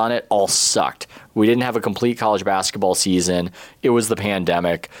opinions on it all sucked. We didn't have a complete college basketball season. It was the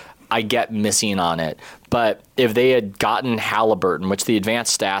pandemic. I get missing on it. But if they had gotten Halliburton, which the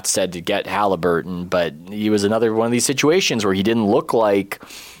advanced stats said to get Halliburton, but he was another one of these situations where he didn't look like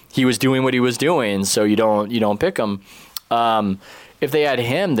he was doing what he was doing, so you don't pick him. if they had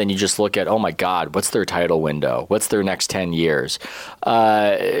him, then you just look at, oh my God, what's their title window? What's their next 10 years?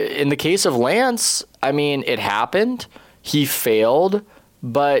 In the case of Lance, I mean, it happened. He failed,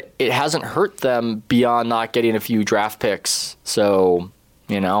 but it hasn't hurt them beyond not getting a few draft picks. So,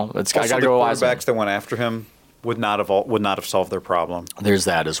 I got to go the Wiseman. quarterbacks that went after him would not have solved their problem. There's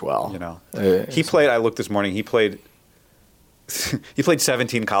that as well. He played. I looked this morning. He played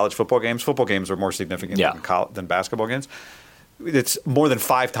 17 college football games. Football games are more significant than basketball games. It's more than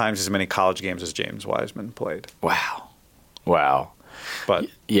 5 times as many college games as James Wiseman played. Wow. But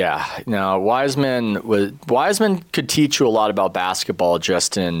yeah, no, Wiseman could teach you a lot about basketball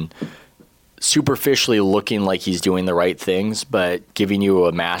just in superficially looking like he's doing the right things, but giving you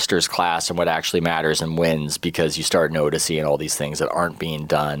a master's class in what actually matters and wins, because you start noticing all these things that aren't being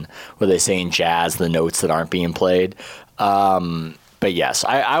done. What they say in jazz, the notes that aren't being played. But yes,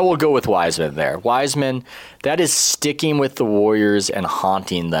 I will go with Wiseman there. Wiseman, that is sticking with the Warriors and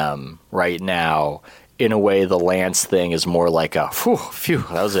haunting them right now in a way the Lance thing is more like a, phew,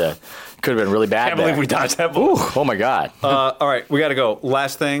 that could have been really bad. Can't believe we dodged that bullet. Oh my God. All right, we got to go.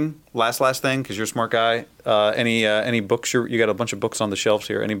 Last thing, because you're a smart guy. Any books? You got a bunch of books on the shelves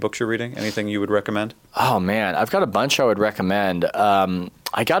here. Any books you're reading? Anything you would recommend? Oh man, I've got a bunch I would recommend.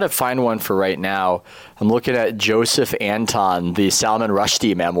 I got to find one for right now. I'm looking at Joseph Anton, the Salman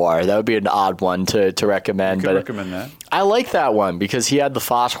Rushdie memoir. That would be an odd one to recommend. You could recommend that. I like that one because he had the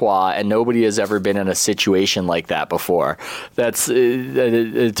fatwa, and nobody has ever been in a situation like that before. That's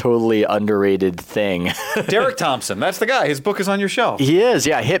a totally underrated thing. Derek Thompson, that's the guy. His book is on your shelf. He is,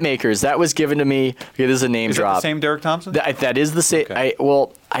 yeah. Hitmakers. That was given to me. It is a name drop. Is that the same Derek Thompson? That is the same. Okay.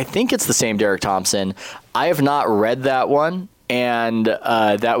 I think it's the same Derek Thompson. I have not read that one. And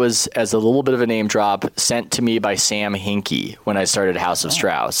that was, as a little bit of a name drop, sent to me by Sam Hinkie when I started House of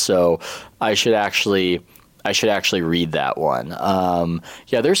Strauss. So I should actually read that one.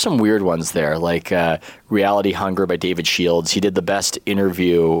 There's some weird ones there, like Reality Hunger by David Shields. He did the best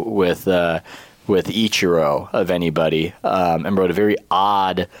interview with Ichiro of anybody, and wrote a very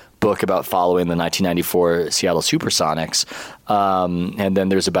odd book about following the 1994 Seattle Supersonics. And then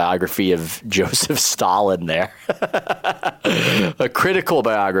there's a biography of Joseph Stalin there. A critical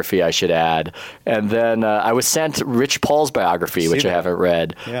biography, I should add. And then I was sent Rich Paul's biography, which I haven't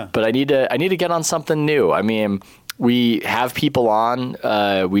read. Yeah. But I need to get on something new. I mean, we have people on.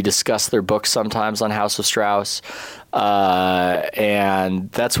 We discuss their books sometimes on House of Strauss. And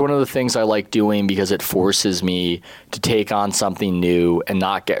that's one of the things I like doing because it forces me to take on something new and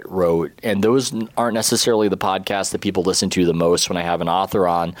not get rote. And those aren't necessarily the podcasts that people listen to the most when I have an author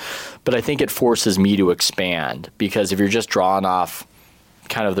on, but I think it forces me to expand, because if you're just drawing off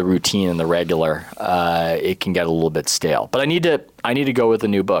kind of the routine and the regular, it can get a little bit stale. But I need to go with a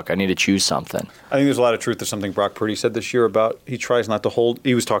new book. I need to choose something. I think there's a lot of truth to something Brock Purdy said this year about he tries not to hold.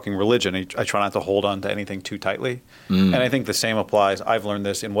 He was talking religion. I try not to hold on to anything too tightly. And I think the same applies. I've learned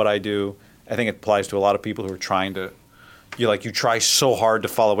this in what I do. I think it applies to a lot of people who are trying to. You try so hard to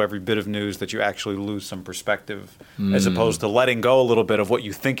follow every bit of news that you actually lose some perspective, as opposed to letting go a little bit of what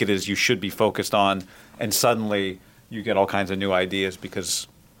you think it is you should be focused on, and suddenly you get all kinds of new ideas because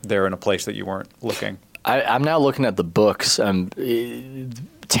they're in a place that you weren't looking. I'm now looking at the books.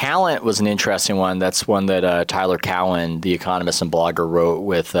 Talent was an interesting one. That's one that Tyler Cowen, the economist and blogger, wrote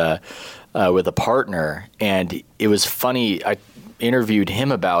with a partner. And it was funny. I interviewed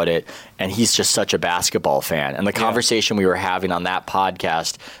him about it, and he's just such a basketball fan. And the conversation we were having on that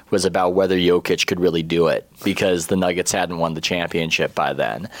podcast was about whether Jokic could really do it, because the Nuggets hadn't won the championship by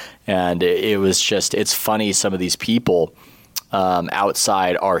then. And it was just, it's funny, some of these people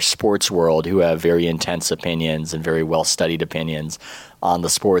outside our sports world who have very intense opinions and very well-studied opinions on the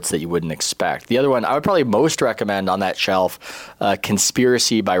sports that you wouldn't expect. The other one I would probably most recommend on that shelf,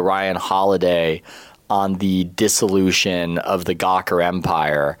 Conspiracy by Ryan Holiday, on the dissolution of the Gawker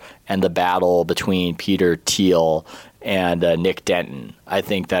Empire and the battle between Peter Thiel and Nick Denton. I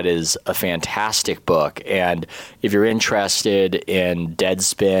think that is a fantastic book. And if you're interested in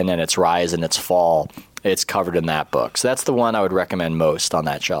Deadspin and its rise and its fall, it's covered in that book. So that's the one I would recommend most on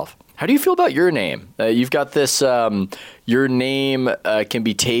that shelf. How do you feel about your name? You've got this, your name can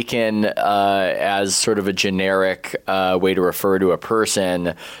be taken as sort of a generic way to refer to a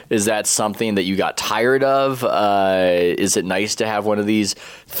person. Is that something that you got tired of? Is it nice to have one of these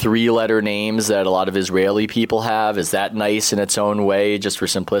 3-letter names that a lot of Israeli people have? Is that nice in its own way, just for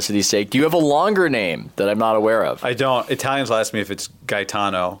simplicity's sake? Do you have a longer name that I'm not aware of? I don't. Italians will ask me if it's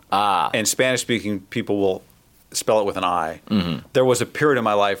Gaetano. And Spanish-speaking people will spell it with an I. Mm-hmm. There was a period in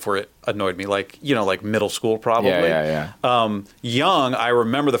my life where it annoyed me, like middle school probably. Yeah. Young, I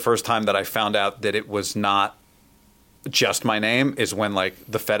remember the first time that I found out that it was not just my name is when like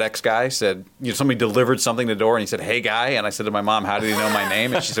the FedEx guy said, somebody delivered something to the door and he said, "Hey guy," and I said to my mom, "How did he know my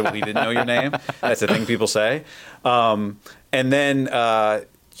name?" And she said, "Well, he didn't know your name." That's the thing people say. And then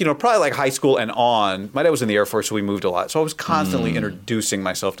probably like high school and on, my dad was in the Air Force, so we moved a lot. So I was constantly introducing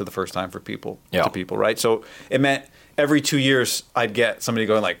myself to the first time to people, right? So it meant every 2 years I'd get somebody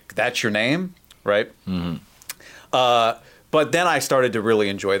going like, "That's your name," right? But then I started to really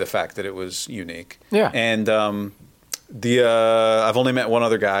enjoy the fact that it was unique. Yeah. And I've only met one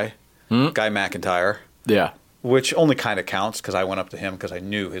other guy, Guy McIntyre. Yeah. Which only kind of counts because I went up to him because I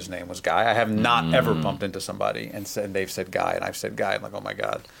knew his name was Guy. I have not ever bumped into somebody and they've said Guy and I've said Guy. I'm like, oh my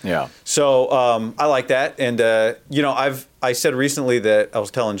God. Yeah. So I like that. And, I said recently that I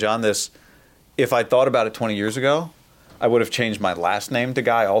was telling John this, if I thought about it 20 years ago, I would have changed my last name to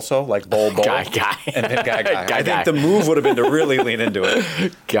Guy also, like Bull. Guy. And then Guy. I think the move would have been to really lean into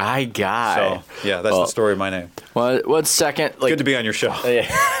it. Guy. So, yeah, that's the story of my name. Well, 1 second. Good to be on your show.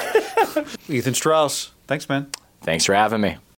 Ethan Strauss. Thanks, man. Thanks for having me.